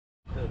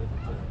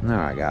All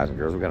right, guys and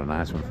girls, we got a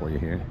nice one for you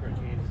here.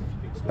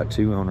 A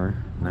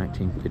 2-owner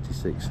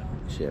 1956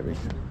 Chevy.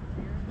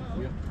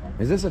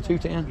 Is this a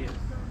 210? Yes.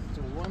 It's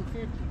a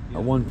 150.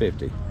 A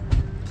 150.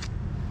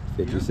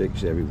 56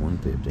 Chevy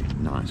 150.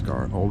 Nice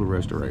car. Older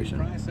restoration.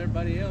 Price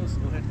everybody else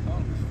will have to call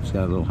us. It's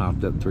got a little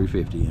hopped up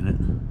 350 in it.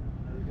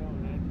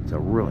 It's a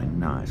really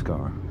nice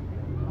car.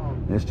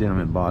 This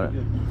gentleman bought it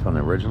from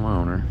the original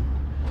owner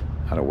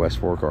out of West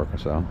Fork,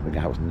 Arkansas. The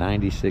guy was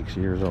 96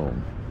 years old.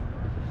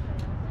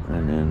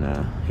 And then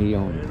he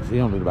owned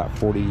it about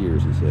 40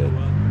 years, he said.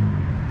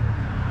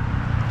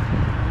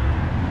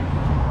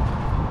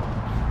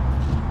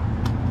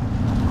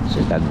 It's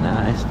just a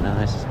nice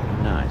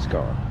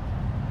car.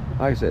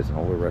 Like I said, it's an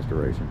older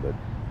restoration, but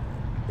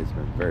it's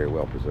been very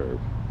well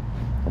preserved.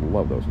 I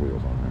love those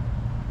wheels on there.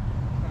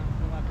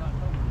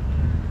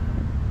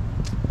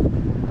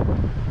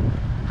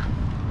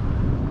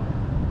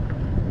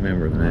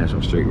 Member of the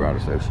National Street Rod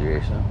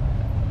Association.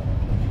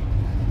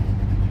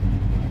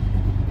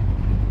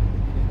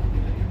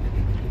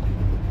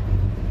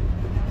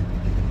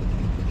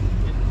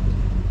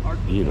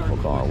 Beautiful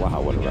car.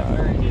 Wow, what a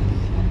ride.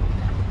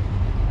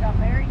 Got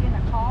married in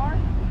a car?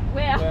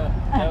 Well,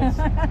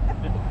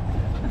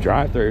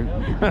 Drive through.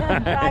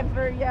 drive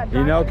through, yeah.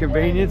 You know,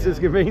 convenience is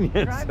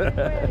convenience. Drive through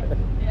wedding.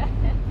 Yeah.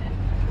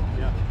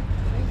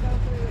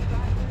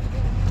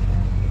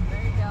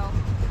 There you go.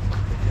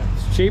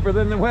 It's cheaper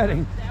than the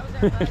wedding. That was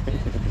our budget.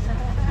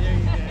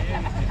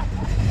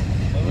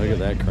 Look at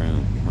that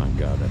crown. My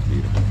God, that's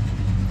beautiful.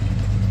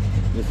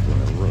 This is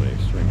a really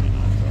extremely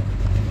nice car.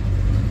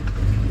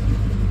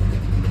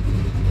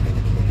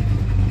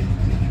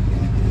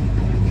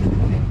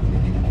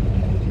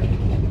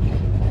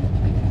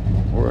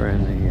 We're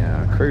in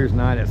the cruise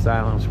night at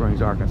Siloam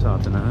Springs, Arkansas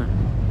tonight.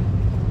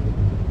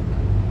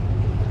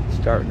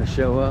 Starting to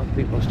show up.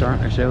 People are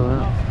starting to show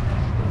up.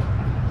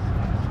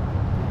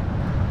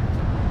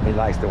 He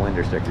likes the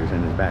window stickers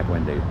in his back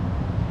window. Look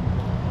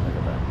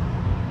at that.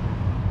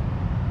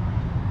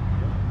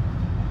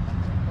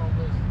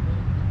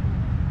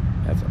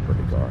 That's a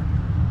pretty car.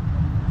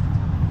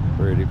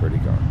 Pretty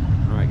car.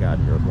 All right, guys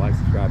and girls, like,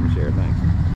 subscribe, and share. Thanks.